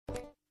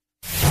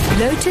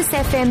Lotus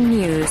FM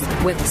News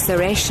with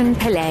Sureshan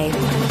Pillay.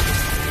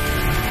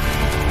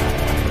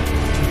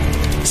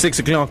 6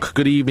 o'clock,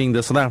 good evening.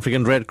 The South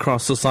African Red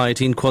Cross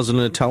Society in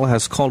KwaZulu-Natal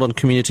has called on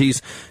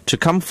communities to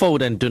come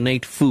forward and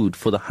donate food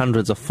for the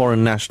hundreds of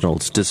foreign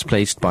nationals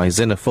displaced by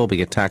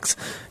xenophobic attacks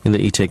in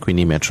the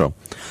eThekwini metro.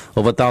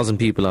 Over 1,000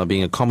 people are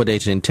being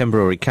accommodated in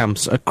temporary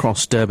camps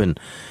across Durban.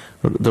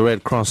 The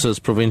Red Cross's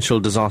provincial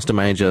disaster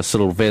manager,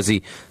 Cyril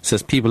Vezi,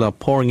 says people are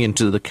pouring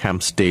into the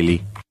camps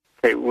daily.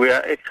 We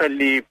are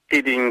actually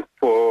feeding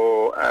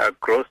for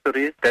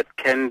groceries that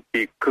can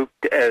be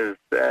cooked as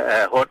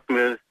hot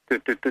meals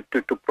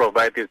to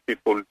provide these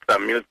people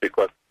some meals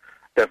because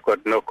they've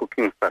got no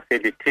cooking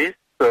facilities.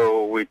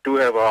 So we do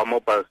have our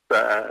mobile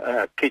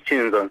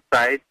kitchens on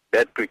site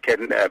that we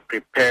can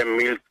prepare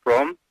meals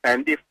from.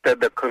 And if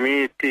the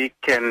community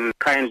can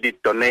kindly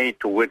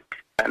donate with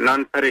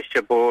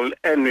non-perishable,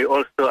 and we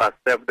also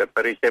accept the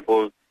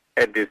perishable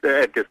at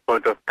this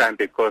point of time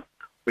because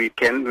we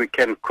can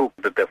cook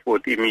the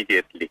food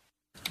immediately.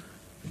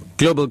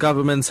 Global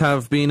governments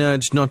have been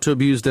urged not to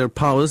abuse their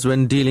powers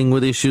when dealing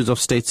with issues of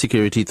state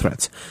security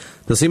threats.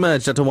 This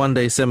emerged at a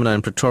one-day seminar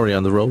in Pretoria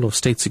on the role of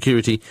state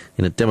security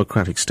in a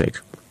democratic state.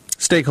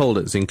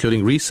 Stakeholders,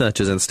 including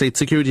researchers and state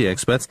security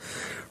experts,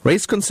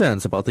 raised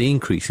concerns about the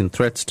increase in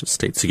threats to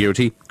state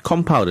security,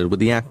 compounded with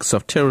the acts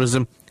of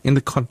terrorism in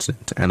the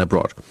continent and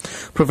abroad.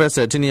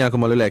 Professor Tiniako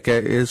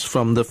Maluleke is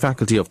from the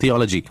Faculty of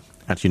Theology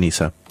at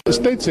UNISA.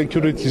 State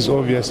security is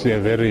obviously a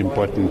very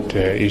important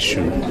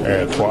issue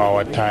for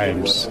our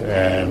times.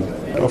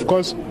 Of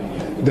course,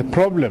 the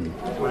problem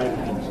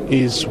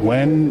is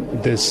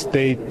when the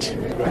state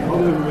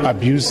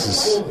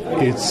abuses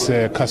its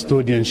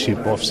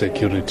custodianship of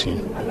security,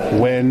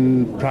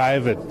 when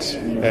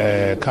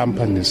private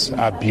companies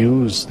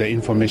abuse the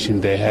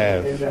information they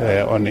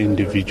have on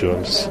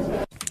individuals.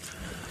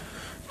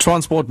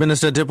 Transport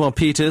Minister Dipo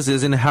Peters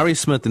is in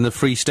Harrismith in the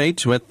Free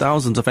State, where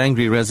thousands of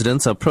angry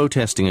residents are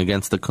protesting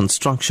against the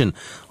construction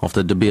of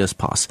the De Beers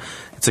Pass.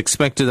 It's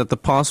expected that the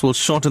pass will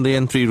shorten the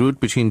N3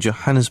 route between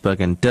Johannesburg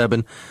and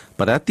Durban,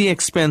 but at the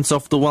expense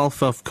of the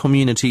welfare of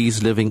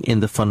communities living in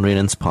the Van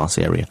Rynens Pass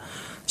area.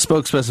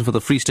 Spokesperson for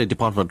the Free State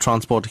Department of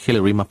Transport,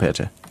 Hilary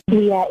Mapete.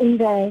 We are in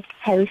the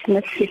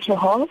Harrismith City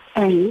Hall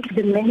and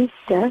the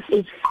Minister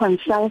is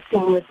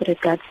consulting with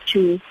regards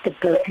to the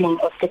building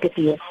of the De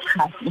Beers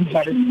Pass in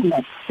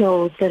Harrismith.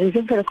 So the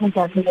reason for the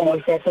consultation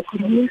is that the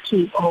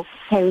community of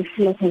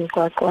Harrismith and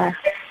Kwakwa,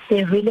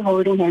 they're really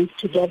holding hands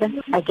together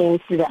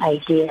against the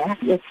idea.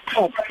 It's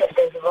packed.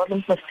 There's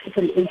volumes of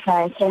people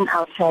inside and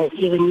outside,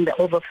 even in the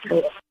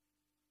overflow.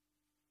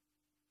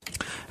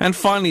 And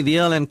finally, the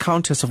Earl and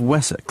Countess of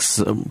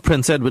Wessex,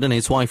 Prince Edward and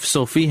his wife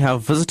Sophie,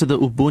 have visited the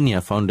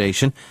Ubunia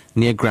Foundation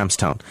near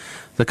Grahamstown.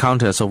 The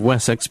Countess of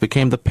Wessex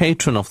became the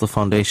patron of the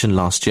foundation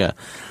last year.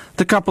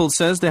 The couple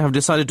says they have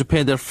decided to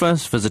pay their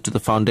first visit to the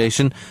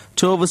foundation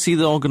to oversee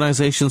the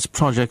organization's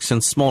projects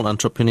and small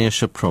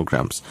entrepreneurship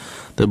programs.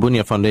 The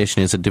Ubunia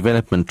Foundation is a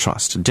development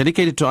trust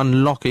dedicated to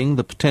unlocking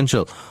the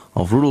potential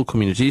of rural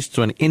communities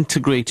through an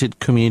integrated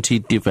community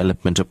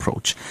development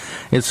approach.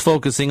 It's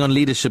focusing on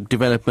leadership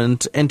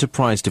development,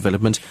 enterprise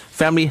development,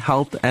 family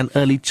health and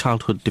early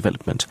childhood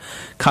development.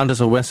 Countess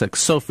of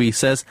Wessex Sophie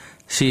says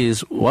she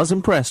was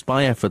impressed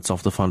by efforts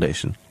of the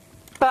foundation.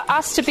 For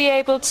us to be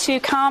able to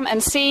come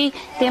and see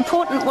the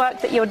important work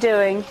that you're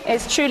doing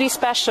is truly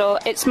special.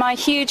 It's my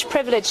huge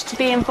privilege to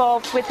be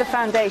involved with the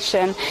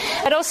foundation.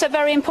 And also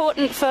very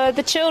important for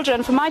the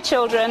children, for my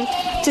children,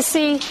 to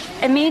see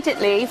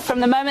immediately from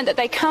the moment that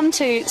they come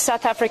to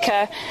South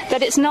Africa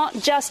that it's not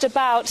just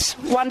about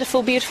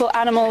wonderful, beautiful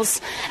animals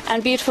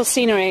and beautiful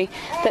scenery,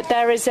 that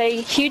there is a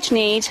huge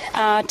need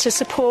to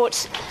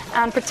support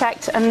and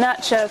protect and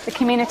nurture the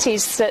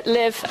communities that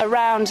live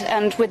around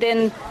and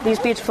within these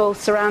beautiful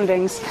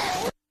surroundings.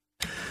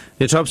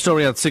 Your top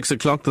story at 6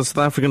 o'clock, the South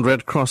African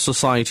Red Cross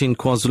Society in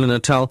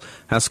KwaZulu-Natal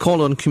has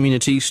called on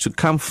communities to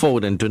come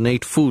forward and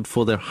donate food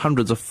for their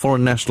hundreds of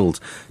foreign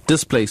nationals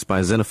displaced by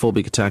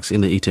xenophobic attacks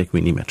in the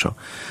eThekwini metro.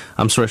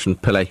 I'm Sureshan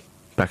Pillay,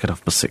 back at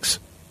 6:30.